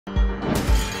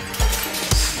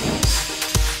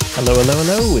Hello, hello,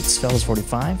 hello, it's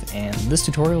Fellas45, and this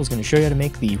tutorial is going to show you how to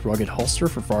make the rugged holster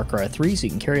for Far Cry 3 so you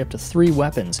can carry up to 3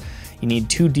 weapons. You need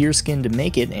 2 deer skin to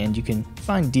make it, and you can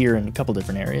find deer in a couple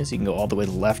different areas. You can go all the way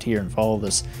to the left here and follow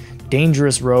this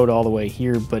dangerous road all the way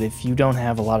here, but if you don't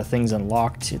have a lot of things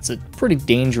unlocked, it's a pretty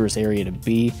dangerous area to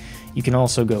be. You can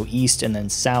also go east and then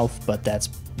south, but that's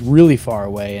really far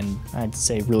away and I'd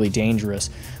say really dangerous.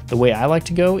 The way I like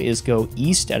to go is go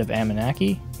east out of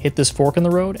Amanaki, hit this fork in the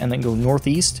road, and then go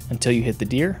northeast until you hit the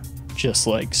deer, just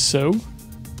like so.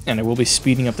 And I will be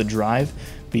speeding up the drive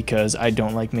because I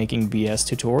don't like making BS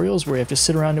tutorials where you have to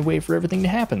sit around and wait for everything to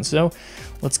happen. So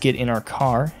let's get in our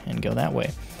car and go that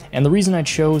way. And the reason I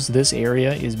chose this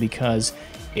area is because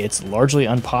it's largely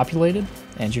unpopulated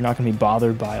and you're not going to be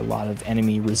bothered by a lot of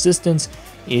enemy resistance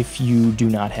if you do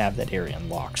not have that area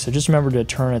unlocked. So just remember to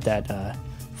turn at that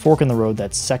fork in the road,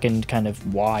 that second kind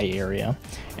of Y area,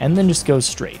 and then just go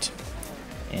straight.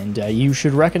 And you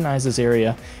should recognize this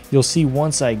area. You'll see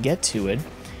once I get to it,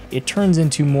 it turns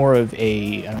into more of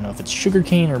a, I don't know if it's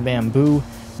sugarcane or bamboo,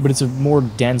 but it's a more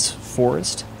dense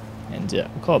forest, and we'll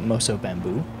call it Moso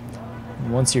bamboo.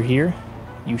 And once you're here,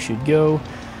 you should go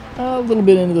a little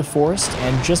bit into the forest,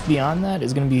 and just beyond that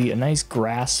is going to be a nice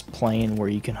grass plain where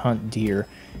you can hunt deer,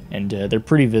 and they're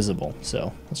pretty visible,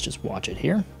 so let's just watch it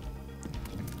here.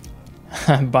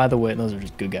 By the way, those are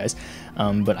just good guys,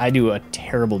 but I do a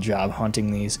terrible job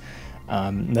hunting these.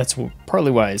 That's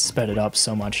partly why I sped it up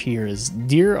so much here, is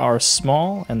deer are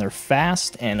small and they're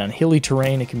fast, and on hilly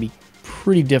terrain it can be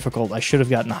pretty difficult. I should have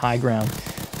gotten the high ground.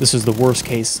 This was the worst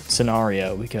case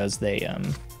scenario because they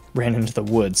ran into the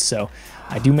woods, so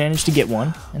I do manage to get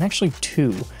one, and actually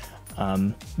 2.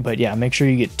 But yeah, make sure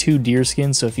you get 2 deer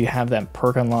skins, so if you have that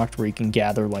perk unlocked where you can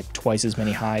gather like twice as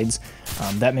many hides,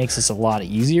 that makes this a lot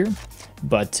easier,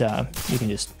 but you can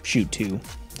just shoot 2.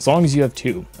 As long as you have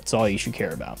 2, that's all you should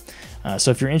care about.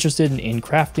 So if you're interested in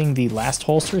crafting the last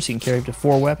holster so you can carry up to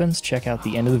 4 weapons, check out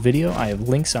the end of the video. I have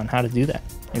links on how to do that.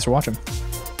 Thanks for watching.